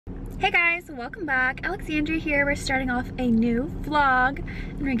Hey guys, welcome back. Alexandria here. We're starting off a new vlog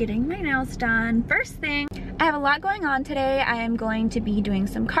and we're getting my nails done. First thing, I have a lot going on today. I am going to be doing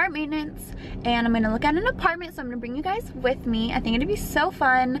some car maintenance and I'm going to look at an apartment, so I'm going to bring you guys with me. I think it'll be so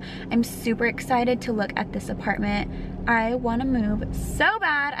fun. I'm super excited to look at this apartment. I want to move so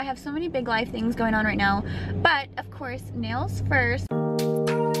bad. I have so many big life things going on right now, but of course, nails first.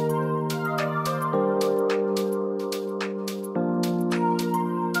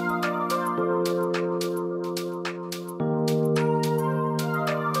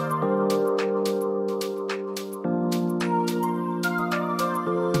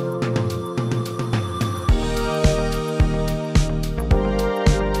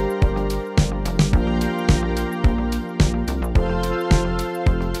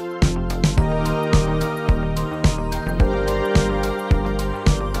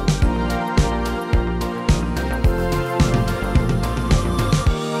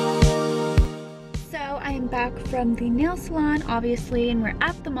 Back from the nail salon, obviously, and we're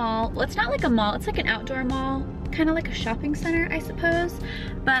at the mall. Well, it's not like a mall, it's like an outdoor mall, kind of like a shopping center, I suppose.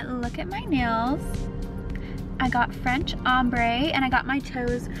 But look at my nails. I got French ombre and I got my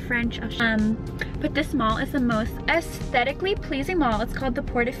toes French. But this mall is the most aesthetically pleasing mall. It's called the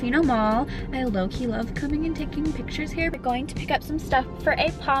Portofino Mall. I low-key love coming and taking pictures here. We're going to pick up some stuff for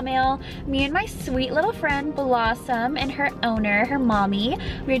a Pawmail. Me and my sweet little friend Blossom and her owner, her mommy.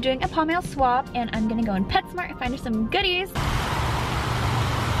 We're doing a Pawmail swap and I'm gonna go in PetSmart and find her some goodies.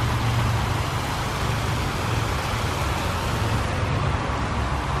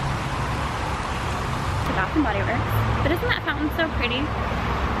 Bath and Body Works. But isn't that fountain so pretty?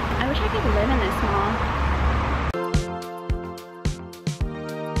 I wish I could live in this mall.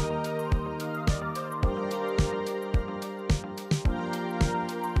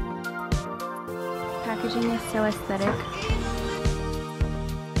 Packaging is so aesthetic.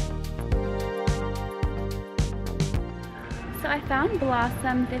 So I found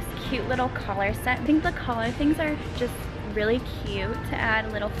Blossom this cute little collar set. I think the collar things are just really cute to add a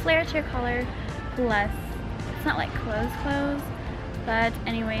little flair to your collar. Plus, it's not like clothes, but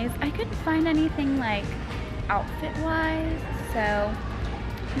anyways, I couldn't find anything like outfit wise, so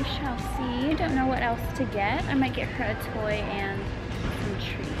we shall see. I don't know what else to get. I might get her a toy and some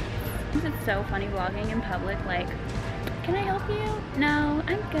treats. It's so funny vlogging in public, like, can I help you? No,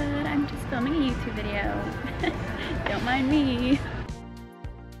 I'm good, I'm just filming a YouTube video. Don't mind me.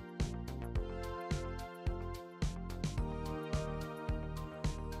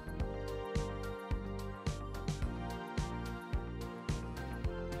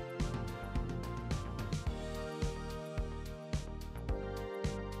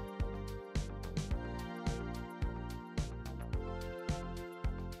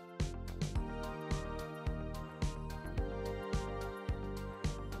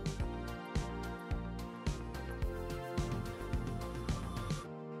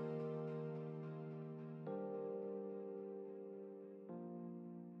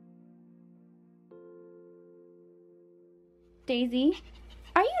 Daisy,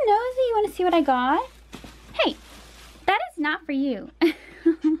 are you nosy? You want to see what I got? Hey, that is not for you.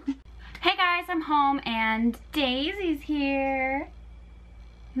 Hey guys, I'm home and Daisy's here.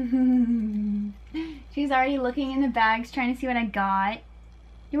 She's already looking in the bags trying to see what I got.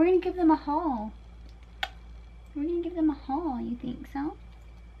 Yeah, we're gonna give them a haul. We're gonna give them a haul, you think so?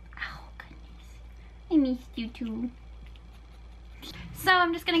 Oh goodness, I missed you too. So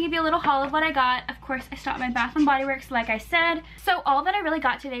I'm just gonna give you a little haul of what I got. Of course, I stopped by Bath and Body Works like I said. So all that I really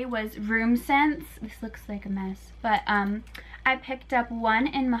got today was room scents. This looks like a mess, but I picked up one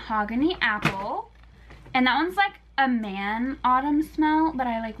in mahogany apple, and that one's like a man autumn smell, but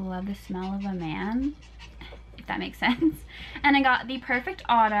I like love the smell of a man, if that makes sense. And I got the perfect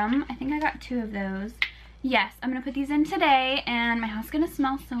autumn. I think I got 2 of those. Yes, I'm gonna put these in today and my house is gonna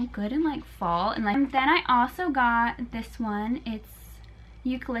smell so good in like fall. And then I also got this one. It's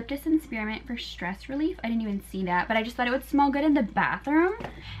eucalyptus and spearmint for stress relief. I didn't even see that, but I just thought it would smell good in the bathroom.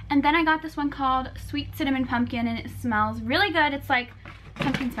 And then I got this one called Sweet Cinnamon Pumpkin, and it smells really good. It's like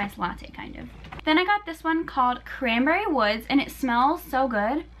pumpkin spice latte kind of. Then I got this one called Cranberry Woods, and it smells so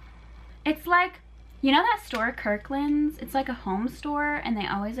good. It's like, you know that store Kirkland's? It's like a home store, and they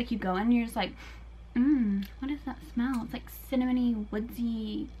always like, you go in and you're just like, what does that smell? It's like cinnamony,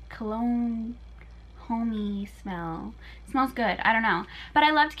 woodsy, cologne, homey smell. It smells good. I don't know. But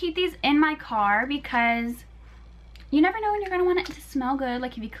I love to keep these in my car because you never know when you're going to want it to smell good.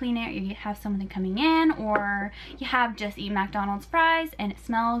 Like if you clean it or you have something coming in, or you have just eaten McDonald's fries and it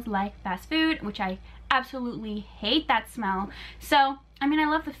smells like fast food, which I absolutely hate that smell. So, I mean, I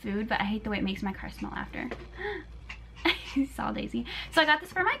love the food, but I hate the way it makes my car smell after. You saw Daisy. So I got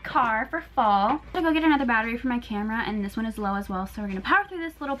this for my car for fall. I'll go get another battery for my camera, and this one is low as well, so we're gonna power through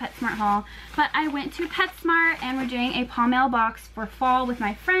this little PetSmart haul. But I went to PetSmart and we're doing a Pawmail box for fall with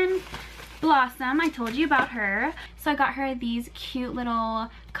my friend Blossom. I told you about her. So I got her these cute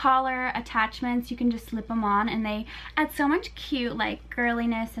little collar attachments. You can just slip them on, and they add so much cute like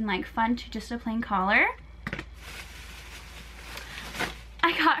girliness and like fun to just a plain collar.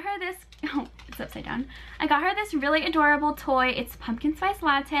 I got her this, oh, it's upside down. I got her this really adorable toy. It's pumpkin spice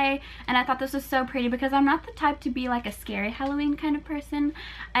latte, and I thought this was so pretty because I'm not the type to be like a scary Halloween kind of person.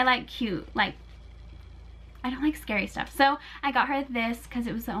 I like cute, like, I don't like scary stuff. So I got her this because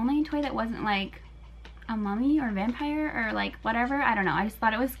it was the only toy that wasn't like a mummy or vampire or like whatever. I don't know. I just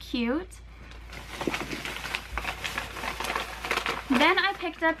thought it was cute. Then I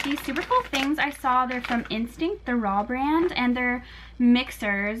picked up these super cool things I saw. They're from Instinct, the Raw brand, and they're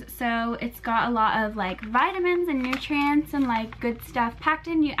mixers. So it's got a lot of like vitamins and nutrients and like good stuff packed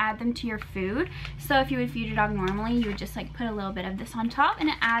in. You add them to your food. So if you would feed your dog normally, you would just like put a little bit of this on top, and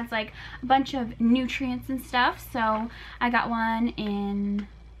it adds like a bunch of nutrients and stuff. So I got one in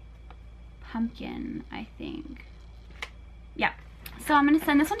pumpkin, I think. Yeah. So I'm going to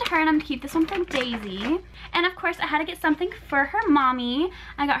send this one to her, and I'm going to keep this one for Daisy. And of course I had to get something for her mommy.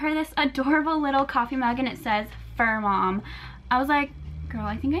 I got her this adorable little coffee mug, and it says Fur Mom. I was like, girl,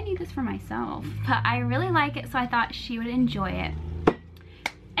 I think I need this for myself. But I really like it, so I thought she would enjoy it.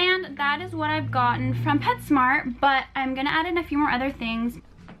 And that is what I've gotten from PetSmart, but I'm going to add in a few more other things.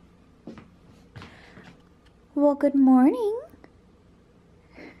 Well, good morning.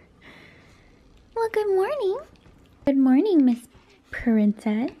 Well, good morning. Good morning, Miss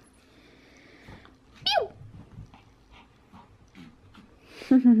Princess.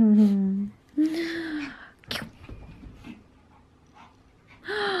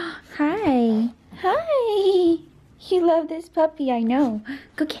 Hi. Hi. You love this puppy, I know.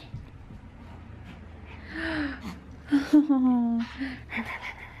 Go get it.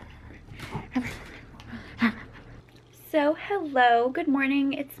 So hello, good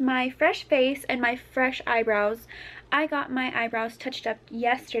morning. It's my fresh face and my fresh eyebrows. I got my eyebrows touched up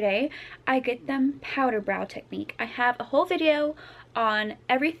yesterday. I get them powder brow technique. I have a whole video on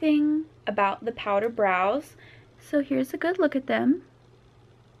everything about the powder brows. So here's a good look at them.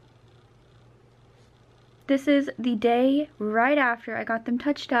 This is the day right after I got them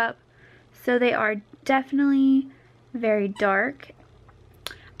touched up. So they are definitely very dark.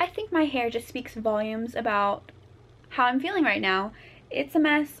 I think my hair just speaks volumes about how I'm feeling right now. It's a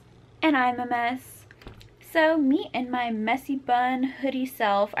mess and I'm a mess. So me and my messy bun hoodie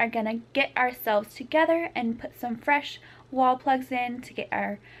self are gonna get ourselves together and put some fresh wall plugs in to get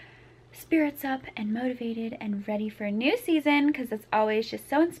our spirits up and motivated and ready for a new season, because it's always just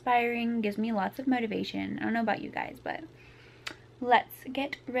so inspiring, gives me lots of motivation. I don't know about you guys, but let's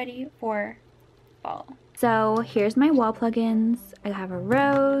get ready for fall. So here's my wall plugins. I have a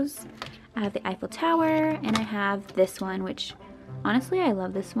rose, I have the Eiffel Tower, and I have this one, which honestly I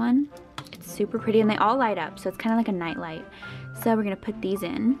love this one. It's super pretty, and they all light up, so it's kind of like a night light. So we're gonna put these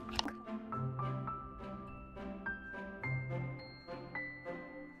in.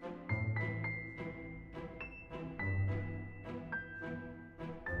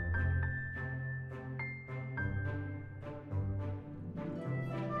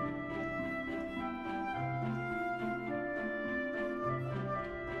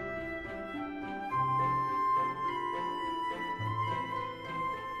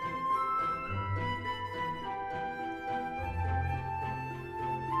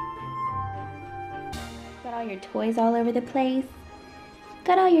 Got all your toys all over the place.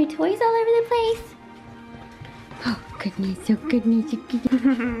 Got all your toys all over the place. Oh goodness, oh goodness, oh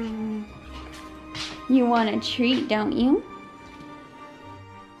goodness. You want a treat, don't you?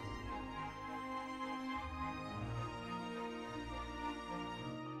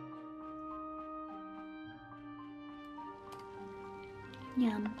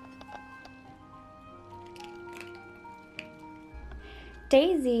 Yum.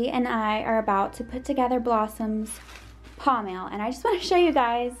 Daisy and I are about to put together Blossom's Pawmail, and I just want to show you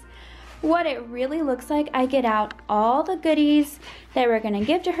guys what it really looks like. I get out all the goodies that we're going to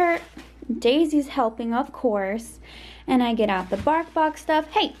give to her. Daisy's helping, of course, and I get out the bark box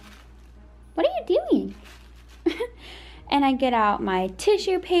stuff. Hey, what are you doing? And I get out my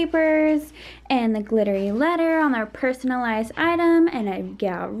tissue papers and the glittery letter on our personalized item, and I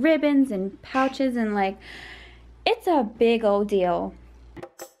get out ribbons and pouches, and like, it's a big old deal.